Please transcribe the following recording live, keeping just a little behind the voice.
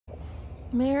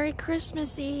Merry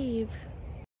Christmas Eve.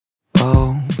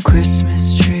 Oh,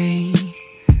 Christmas tree.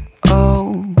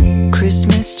 Oh,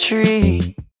 Christmas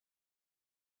tree.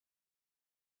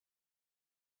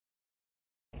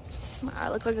 I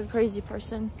look like a crazy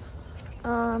person.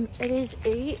 It is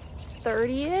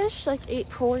 8:30-ish, like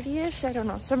 8:40-ish, I don't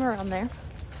know, somewhere around there.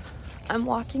 I'm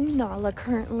walking Nala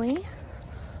currently.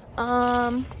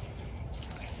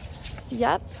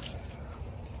 Yep.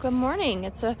 Good morning.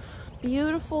 It's a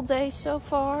beautiful day so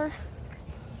far.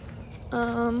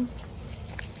 I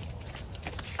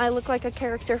look like a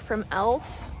character from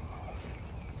Elf.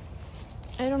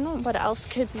 I don't know what else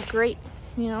could be great,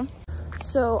 you know?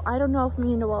 So I don't know if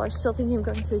me and Noelle are still thinking of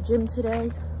going to the gym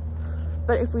today.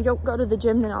 But if we don't go to the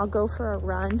gym, then I'll go for a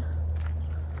run.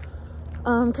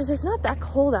 Because it's not that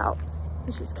cold out,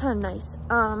 which is kind of nice.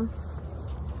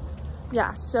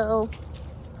 Yeah, so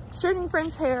straightening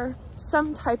friend's hair,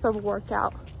 some type of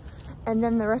workout, and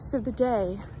then the rest of the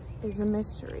day is a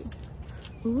mystery.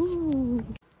 Ooh.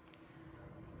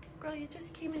 Girl, you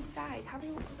just came inside. How are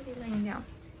you already laying down?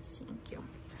 Thank you.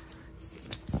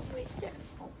 Wait there.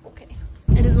 Oh, okay.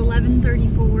 It is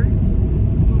 11:34.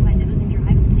 My nose and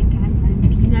drive at the same time. Is that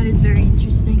interesting? That is very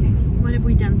interesting. Okay. What have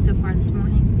we done so far this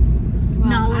morning? Well,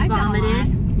 Nala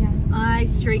vomited. Yeah. I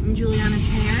straightened Juliana's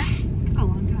hair. A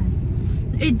long time.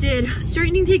 It did.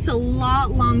 Straightening takes a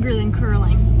lot longer than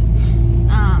curling.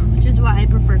 Which is why I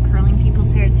prefer curling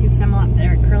people's hair too, because I'm a lot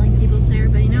better at curling people's hair.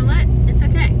 But you know what? It's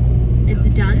okay. It's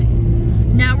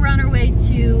done. Now we're on our way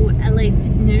to LA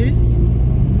Fitness.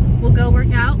 We'll go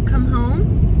work out, come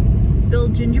home,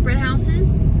 build gingerbread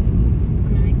houses. I'm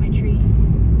gonna make my tree.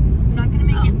 I'm not gonna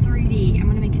make it 3D. I'm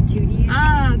gonna make it 2D.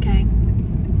 Oh, okay.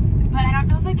 But I don't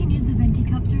know if I can use the venti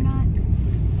cups or not.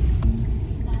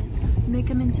 Make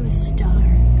them into a star.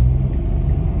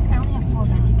 I only have 4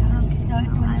 venti cups, so it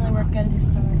wouldn't really work good as a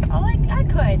star. Oh, I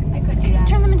could do that.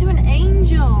 Turn them into an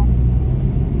angel.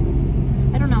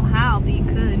 I don't know how, but you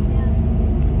could.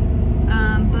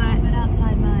 But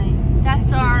outside my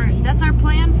that's our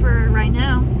plan for right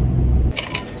now.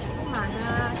 Oh my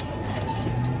God.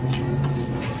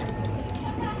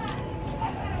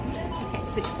 Okay,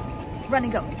 sweet. Run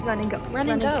and go, run and go, run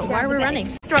and go. Why are we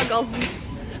running? Struggle.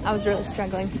 I was really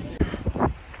struggling. Oh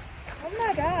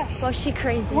my gosh. Was she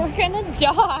crazy? We're gonna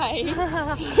die.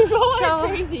 People are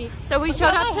crazy. So we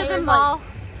showed up to the mall.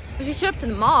 We showed up to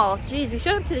the mall. Jeez, we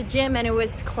showed up to the gym and it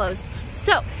was closed.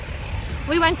 So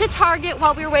we went to Target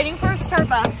while we were waiting for a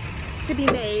Starbucks to be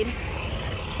made.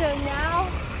 So now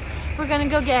we're gonna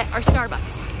go get our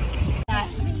Starbucks.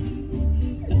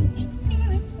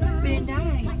 We didn't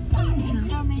die.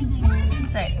 How amazing.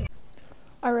 That's it.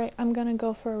 All right, I'm gonna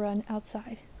go for a run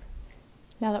outside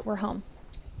now that we're home.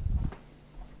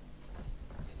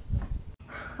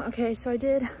 Okay, so I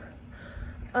did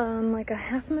like a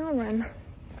half-mile run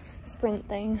sprint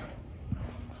thing.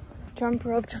 Jump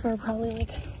roped for probably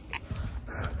like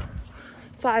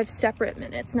 5 separate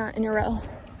minutes, not in a row.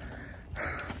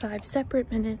 5 separate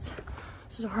minutes.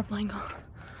 This is a horrible angle.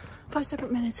 5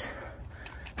 separate minutes.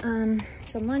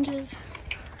 Some lunges,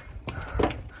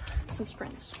 some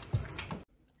sprints.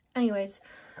 Anyways,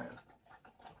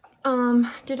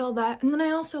 did all that, and then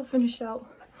I also finished out,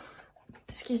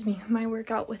 excuse me, my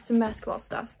workout with some basketball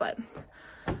stuff, but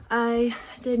I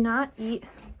did not eat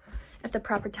at the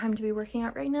proper time to be working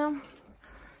out right now,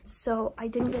 so I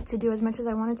didn't get to do as much as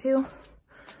I wanted to,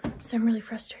 so I'm really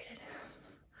frustrated.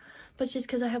 But it's just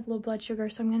because I have low blood sugar,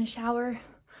 so I'm gonna shower,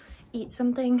 eat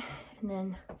something, and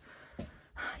then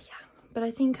yeah. But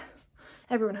I think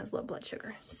everyone has low blood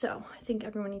sugar, so I think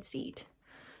everyone needs to eat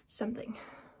something.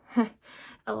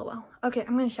 LOL. Okay,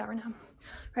 I'm gonna shower now.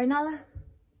 Right, Nala?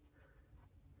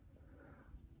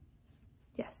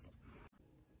 Yes.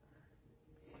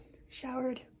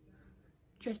 Showered.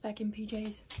 Dressed back in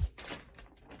PJs.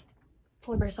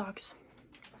 Polar bear socks.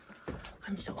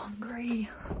 I'm so hungry.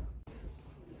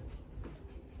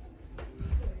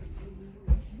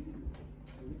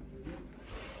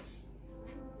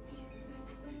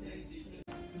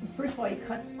 First of all, you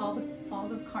cut all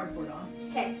the cardboard off.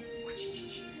 Okay.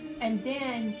 And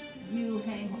then you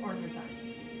hang ornaments on it.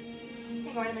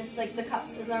 Hang ornaments, like the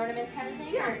cups as ornaments kind of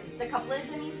thing? Yeah. Or the cup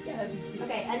lids, I mean? Yeah, that'd be cute.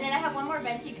 Okay, and then I have one more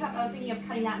venti cup. I was thinking of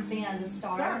cutting that and putting that as a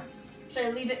star. Star. Should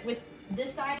I leave it with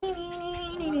this side? It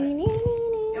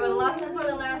was a lot simpler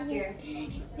than last year.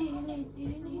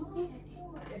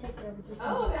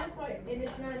 Oh, that's why. And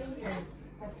it's not in here.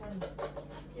 That's funny.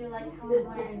 Do you like how I'm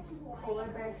wearing polar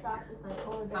bear socks with my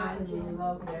polar bear I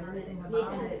love everything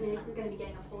about it. Nathan's gonna be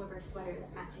getting a polar bear sweater that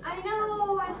matches. I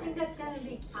know, I think that's gonna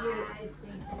be cute.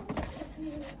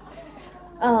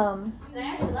 I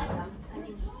actually like them. I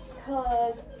mean,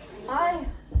 Because I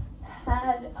had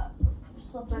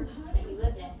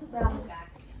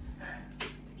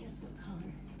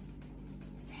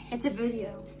It's a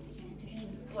video.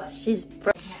 She's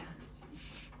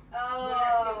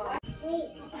Oh.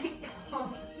 Oh my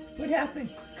god. What happened?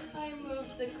 I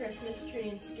moved the Christmas tree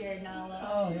and scared Nala.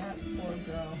 Oh, that poor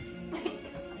girl.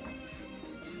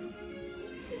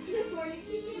 This morning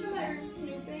she came in, I heard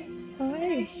snooping. Hi.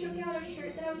 And I shook out her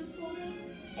shirt that I was folding.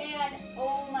 And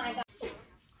oh my god.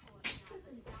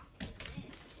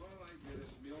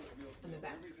 In the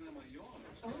back.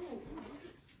 Oh.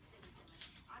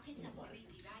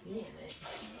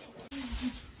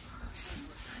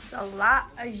 It's a lot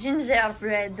of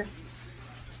gingerbread.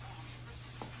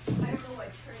 I don't know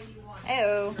what tray you want.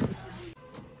 Oh.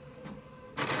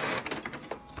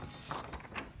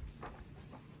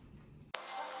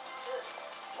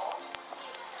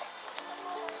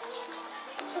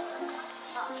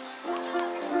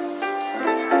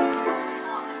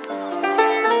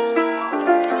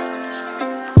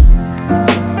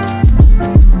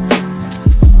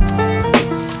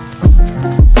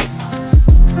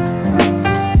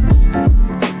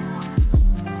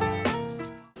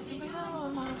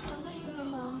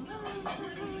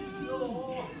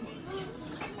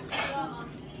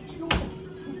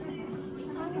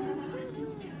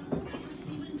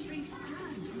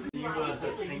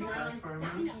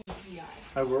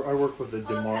 I work with the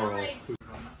Demaro.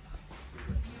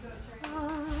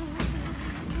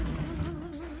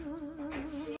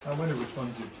 I wonder which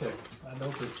ones you picked. I know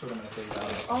they're sort of my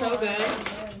favorite. So good.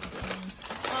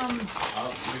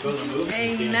 We go to the movies.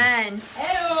 Amen.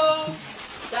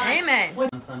 Amen.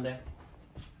 On Sunday.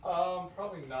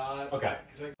 Probably not. Okay.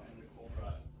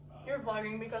 You're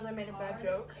vlogging because I made a bad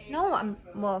joke. No,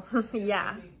 well,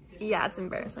 yeah. Yeah, it's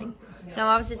embarrassing. No,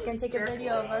 I was just gonna take a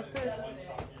video of our food.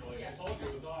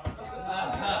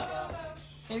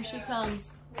 Here she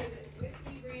comes.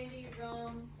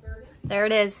 There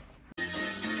it is.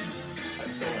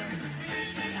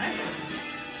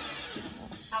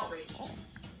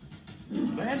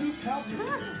 Randy Calvis.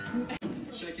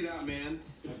 Check it out, man.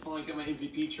 I finally got my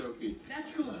MVP trophy.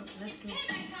 That's cool. That's cool.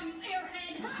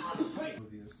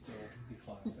 Movie is still the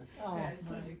classic. Oh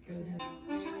my goodness.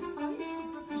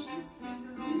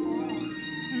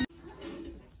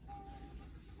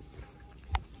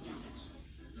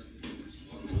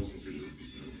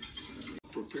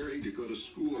 Preparing to go to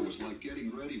school was like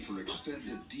getting ready for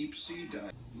extended deep sea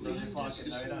dive. 11 o'clock at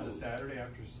night on a Saturday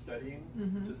after studying.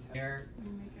 Just Here.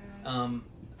 I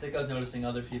think I was noticing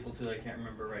other people too that I can't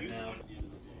remember right now.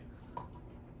 My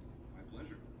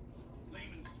pleasure.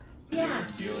 Yeah.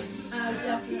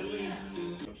 Definitely.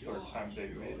 the third time they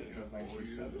made it. It was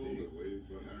 1970.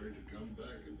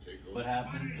 What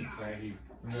happens? It's where he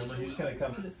Remember, he's gonna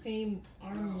come. The same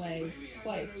arm leg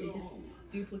twice. They just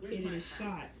duplicated his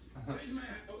shot.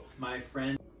 My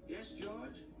friend. Yes,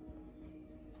 George?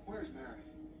 Where's Mary?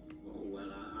 Oh,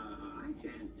 well, I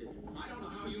can't. I don't know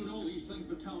how you know these things,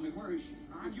 but tell me, where is she?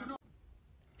 You know.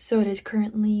 So it is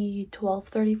currently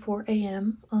 12:34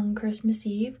 a.m. on Christmas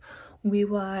Eve. We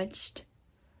watched,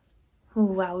 oh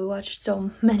wow, we watched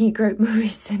so many great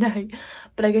movies tonight.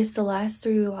 But I guess the last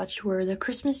three we watched were The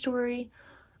Christmas Story,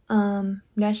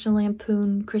 National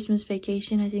Lampoon Christmas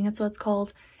Vacation, I think that's what it's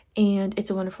called, and It's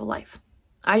a Wonderful Life.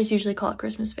 I just usually call it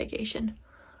Christmas Vacation.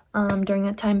 During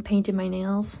that time, painted my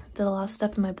nails, did a lot of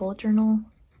stuff in my bullet journal.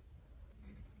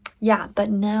 Yeah,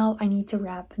 but now I need to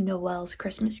wrap Noelle's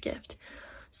Christmas gift.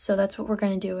 So that's what we're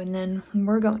gonna do, and then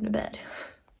we're going to bed.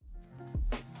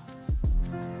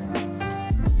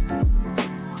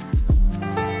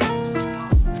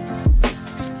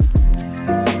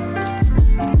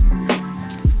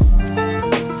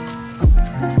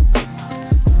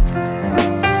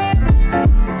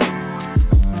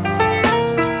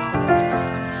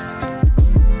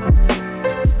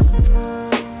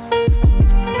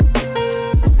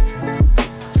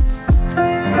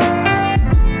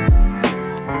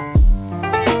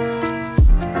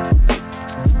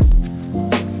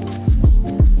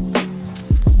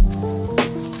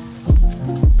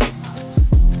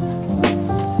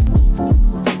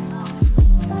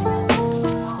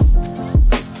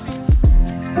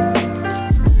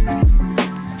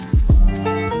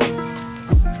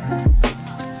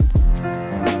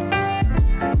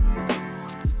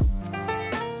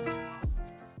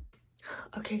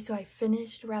 Okay, so I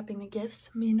finished wrapping the gifts.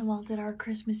 Me and Noelle did our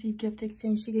Christmas Eve gift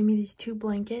exchange. She gave me these 2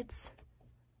 blankets.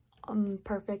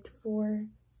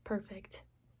 Perfect.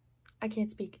 I can't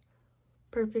speak.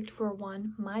 Perfect for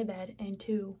 1, my bed, and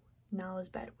 2, Nala's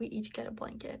bed. We each get a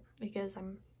blanket because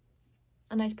I'm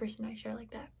a nice person. I share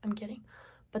like that. I'm kidding.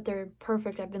 But they're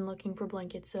perfect. I've been looking for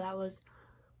blankets, so that was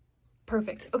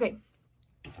perfect. Okay.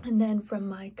 And then from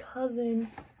my cousin,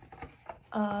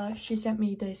 she sent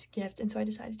me this gift, and so I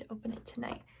decided to open it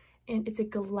tonight. and it's a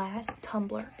glass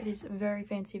tumbler. It is very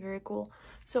fancy, very cool.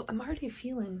 So I'm already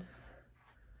feeling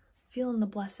the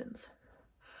blessings.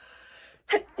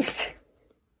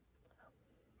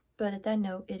 But at that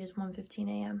note, it is 1:15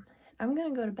 a.m. I'm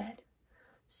gonna go to bed.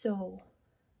 So,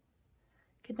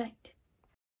 good night.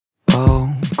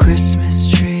 Oh, Christmas